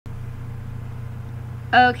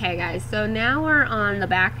Okay, guys, so now we're on the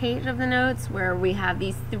back page of the notes where we have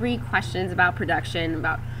these 3 questions about production,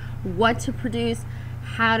 about what to produce,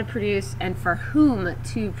 how to produce, and for whom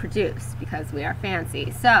to produce, because we are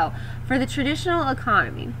fancy. So, for the traditional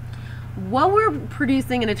economy, what we're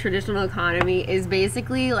producing in a traditional economy is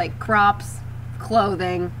basically like crops,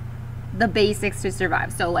 clothing, the basics to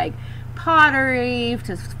survive. So, like pottery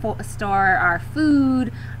to store our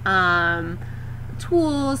food,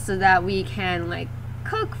 tools so that we can like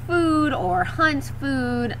cook food or hunt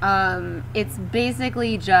food. It's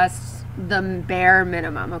basically just the bare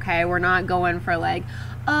minimum, okay? We're not going for like,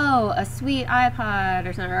 oh, a sweet iPod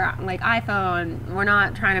or something, or like iPhone. We're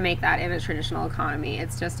not trying to make that in a traditional economy.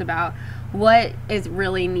 It's just about what is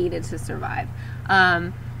really needed to survive.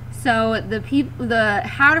 So the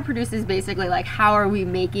how to produce is basically like, how are we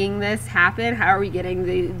making this happen? How are we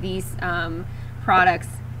getting these products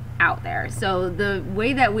out there? So the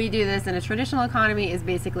way that we do this in a traditional economy is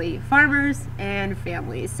basically farmers and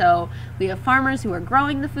families. So we have farmers who are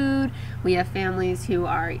growing the food. We have families who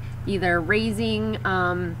are either raising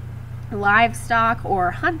livestock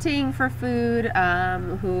or hunting for food,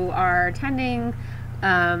 who are tending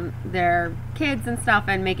their kids and stuff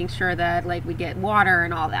and making sure that like we get water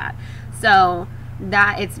and all that. So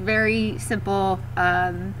that it's very simple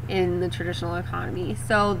in the traditional economy.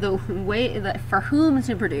 So the way that for whom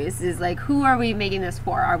to produce is like, who are we making this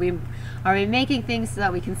for? Are we making things so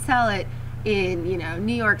that we can sell it in, you know,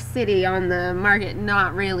 New York City on the market?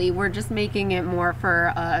 Not really. We're just making it more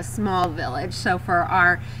for a small village. So for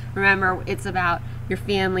our, remember, it's about your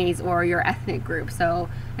families or your ethnic group. So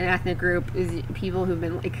an ethnic group is people who've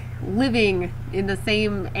been like living in the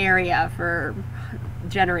same area for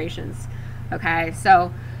generations. Okay,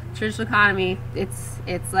 so traditional economy, it's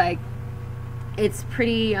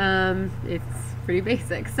pretty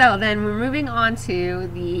basic. So then we're moving on to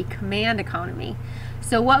the command economy.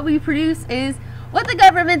 So what we produce is what the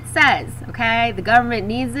government says. Okay, the government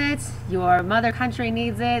needs it, your mother country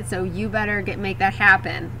needs it, so you better make that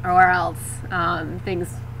happen, or else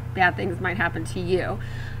bad things might happen to you.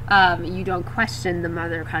 You don't question the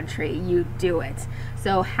mother country, you do it.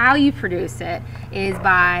 So how you produce it is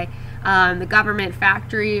by the government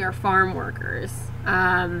factory or farm workers.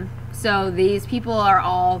 So these people are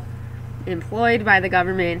all employed by the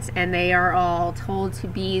government, and they are all told to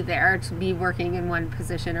be there, to be working in one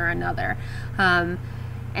position or another.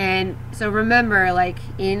 And so remember, like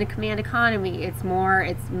in a command economy, it's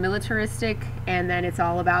militaristic, and then it's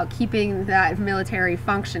all about keeping that military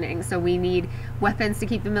functioning. So we need weapons to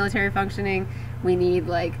keep the military functioning. We need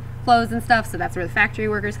like clothes and stuff, so that's where the factory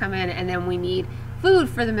workers come in, and then we need food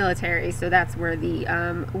for the military, so that's where the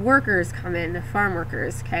workers come in, the farm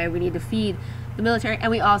workers. Okay, we need to feed the military, and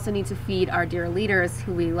we also need to feed our dear leaders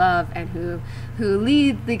who we love and who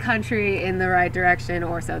lead the country in the right direction,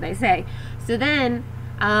 or so they say. So then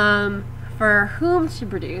for whom to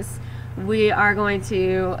produce, we are going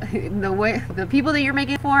to, the people that you're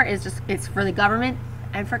making it for is just, it's for the government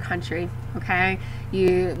and for country. Okay,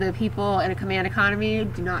 the people in a command economy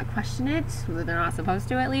do not question it. They're not supposed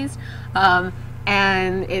to, at least.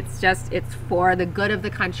 And it's for the good of the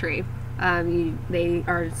country. They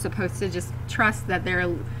are supposed to just trust that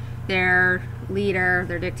their leader,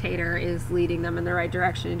 their dictator, is leading them in the right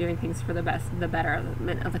direction and doing things for the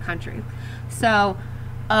betterment of the country. So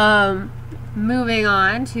moving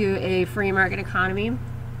on to a free market economy,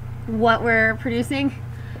 what we're producing,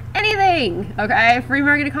 anything. Okay, free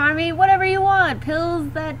market economy, whatever you want. Pills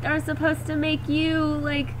that are supposed to make you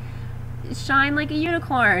like shine like a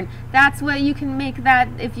unicorn. That's what you can make. That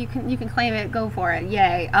if you can claim it, go for it.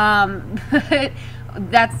 Yay. But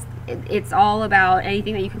it's all about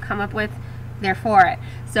anything that you can come up with, they're for it.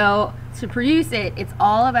 So to produce it, it's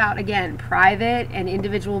all about, again, private and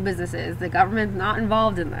individual businesses. The government's not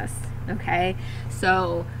involved in this. Okay,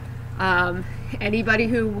 so anybody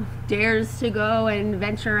who dares to go and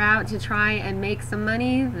venture out to try and make some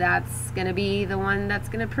money, that's going to be the one that's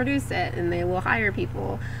going to produce it, and they will hire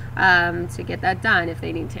people to get that done if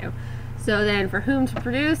they need to. So then for whom to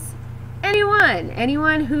produce?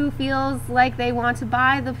 Anyone who feels like they want to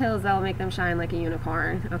buy the pills that will make them shine like a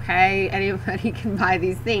unicorn. Okay, anybody can buy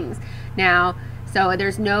these things now. So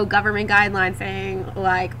there's no government guideline saying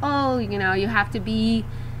like, oh, you know, you have to be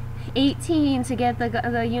 18 to get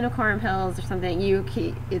the unicorn pills or something.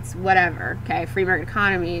 It's whatever. Okay, free market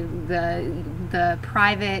economy. The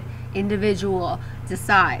private individual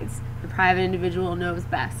decides. The private individual knows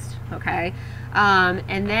best. Okay,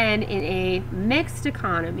 and then in a mixed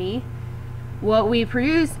economy, what we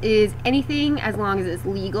produce is anything as long as it's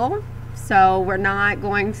legal. So we're not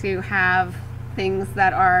going to have things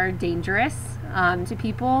that are dangerous. to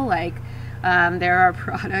people. Like there are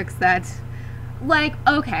products that, like,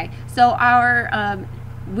 okay, so our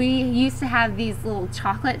we used to have these little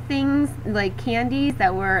chocolate things, like candies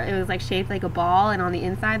that were, it was like shaped like a ball, and on the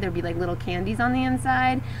inside there'd be like little candies on the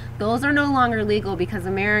inside. Those are no longer legal because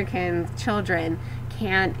American children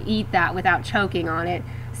can't eat that without choking on it.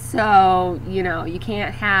 So, you know, you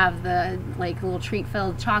can't have the like little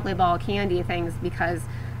treat-filled chocolate ball candy things because,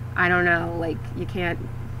 I don't know, like you can't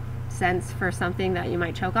sense for something that you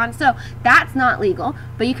might choke on. So that's not legal,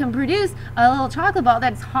 but you can produce a little chocolate ball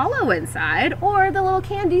that's hollow inside, or the little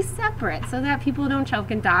candy separate, so that people don't choke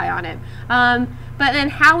and die on it. But then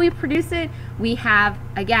how we produce it, we have,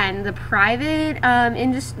 again, the private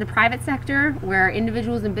the private sector, where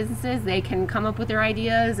individuals and businesses, they can come up with their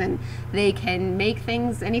ideas and they can make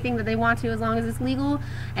things, anything that they want to, as long as it's legal.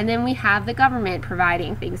 And then we have the government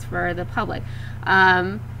providing things for the public.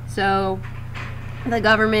 So the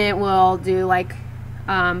government will do like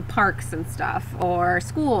parks and stuff, or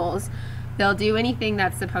schools. They'll do anything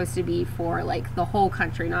that's supposed to be for like the whole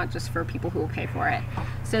country, not just for people who will pay for it.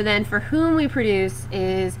 So then for whom we produce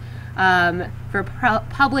is for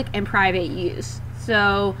public and private use.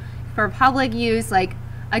 So for public use, like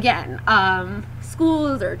again,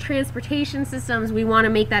 schools or transportation systems, we want to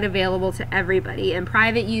make that available to everybody. And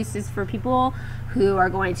private use is for people who are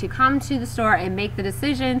going to come to the store and make the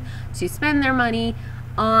decision to spend their money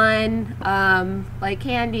on like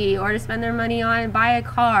candy, or to spend their money on buy a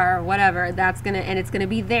car or whatever. That's gonna, and it's gonna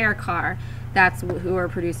be their car. That's who we're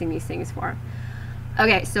producing these things for.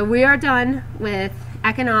 Okay, so we are done with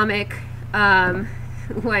economic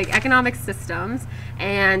like economic systems,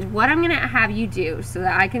 and what I'm gonna have you do, so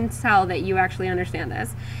that I can tell that you actually understand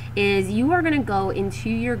this, is you are gonna go into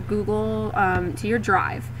your Google, to your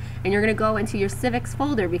Drive, and you're gonna go into your civics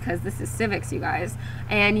folder, because this is civics, you guys,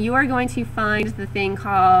 and you are going to find the thing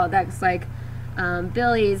called, that's like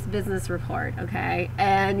Billy's business report, okay?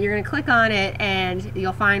 And you're gonna click on it, and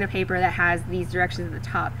you'll find a paper that has these directions at the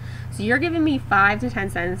top. So you're giving me 5 to 10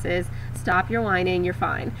 sentences. Stop your whining, you're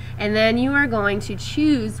fine. And then you are going to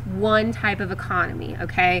choose one type of economy,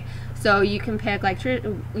 okay? So you can pick, like, you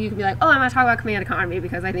can be like, oh, I'm gonna talk about command economy,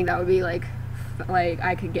 because I think that would be like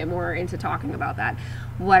I could get more into talking about that,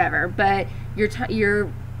 whatever. But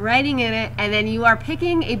you're writing in it, and then you are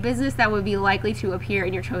picking a business that would be likely to appear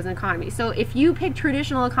in your chosen economy. So if you pick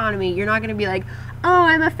traditional economy, you're not going to be like, oh,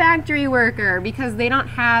 I'm a factory worker, because they don't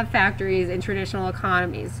have factories in traditional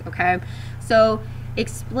economies, okay? So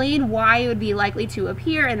explain why it would be likely to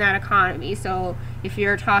appear in that economy. So if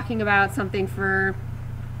you're talking about something for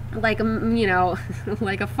like a, you know,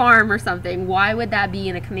 like a farm or something, why would that be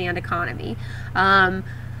in a command economy?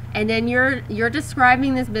 And then you're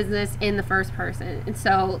describing this business in the first person, and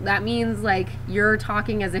so that means like you're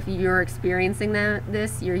talking as if you're experiencing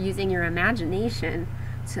this. You're using your imagination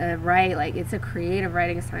to write. Like, it's a creative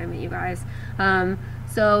writing assignment, you guys.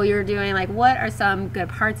 So you're doing like, what are some good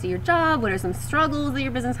parts of your job? What are some struggles that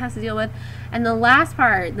your business has to deal with? And the last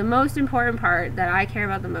part, the most important part that I care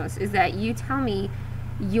about the most, is that you tell me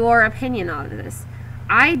your opinion on this.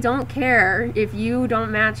 I don't care if you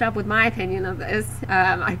don't match up with my opinion of this.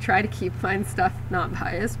 I try to keep my stuff not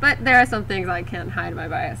biased, but there are some things I can't hide my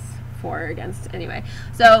bias for or against anyway.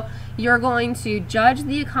 So you're going to judge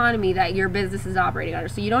the economy that your business is operating under.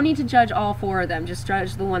 So you don't need to judge all 4 of them, just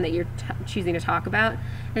judge the one that you're choosing to talk about,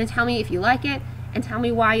 and tell me if you like it, and tell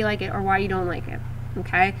me why you like it or why you don't like it,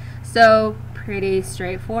 okay? So pretty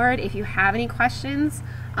straightforward. If you have any questions,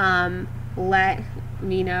 let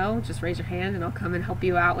me know. Just raise your hand and I'll come and help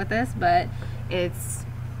you out with this, but it's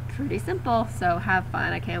pretty simple, so have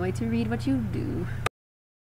fun. I can't wait to read what you do.